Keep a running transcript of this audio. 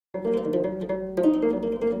It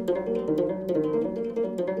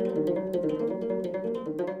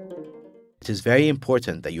is very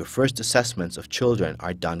important that your first assessments of children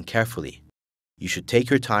are done carefully. You should take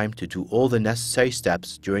your time to do all the necessary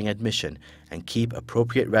steps during admission and keep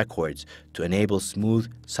appropriate records to enable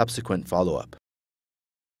smooth subsequent follow-up.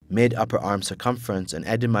 Mid-upper arm circumference and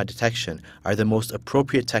edema detection are the most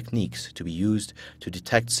appropriate techniques to be used to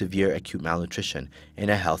detect severe acute malnutrition in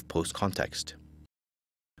a health post context.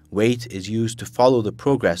 Weight is used to follow the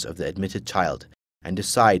progress of the admitted child and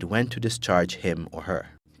decide when to discharge him or her.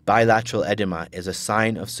 Bilateral edema is a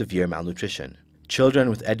sign of severe malnutrition. Children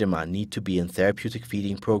with edema need to be in therapeutic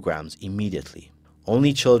feeding programs immediately.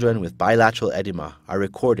 Only children with bilateral edema are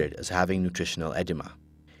recorded as having nutritional edema.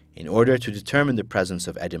 In order to determine the presence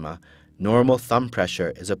of edema, normal thumb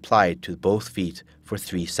pressure is applied to both feet for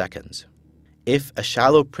 3 seconds. If a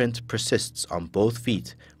shallow print persists on both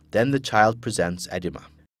feet, then the child presents edema.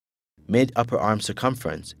 Mid-upper arm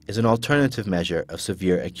circumference is an alternative measure of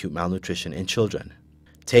severe acute malnutrition in children.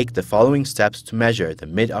 Take the following steps to measure the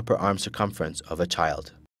mid-upper arm circumference of a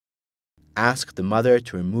child. Ask the mother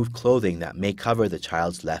to remove clothing that may cover the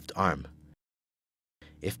child's left arm.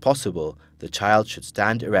 If possible, the child should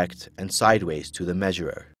stand erect and sideways to the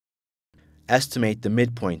measurer. Estimate the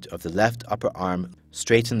midpoint of the left upper arm,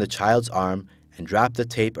 straighten the child's arm, and wrap the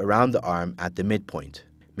tape around the arm at the midpoint.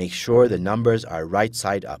 Make sure the numbers are right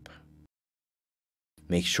side up.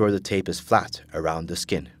 Make sure the tape is flat around the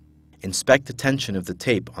skin. Inspect the tension of the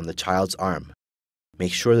tape on the child's arm.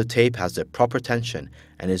 Make sure the tape has the proper tension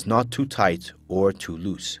and is not too tight or too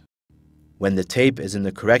loose. When the tape is in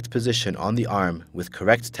the correct position on the arm with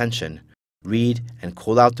correct tension, read and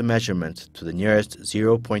call out the measurement to the nearest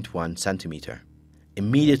 0.1 centimeter.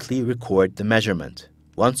 Immediately record the measurement.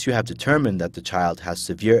 Once you have determined that the child has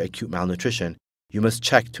severe acute malnutrition, you must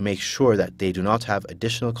check to make sure that they do not have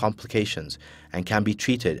additional complications and can be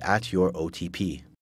treated at your OTP.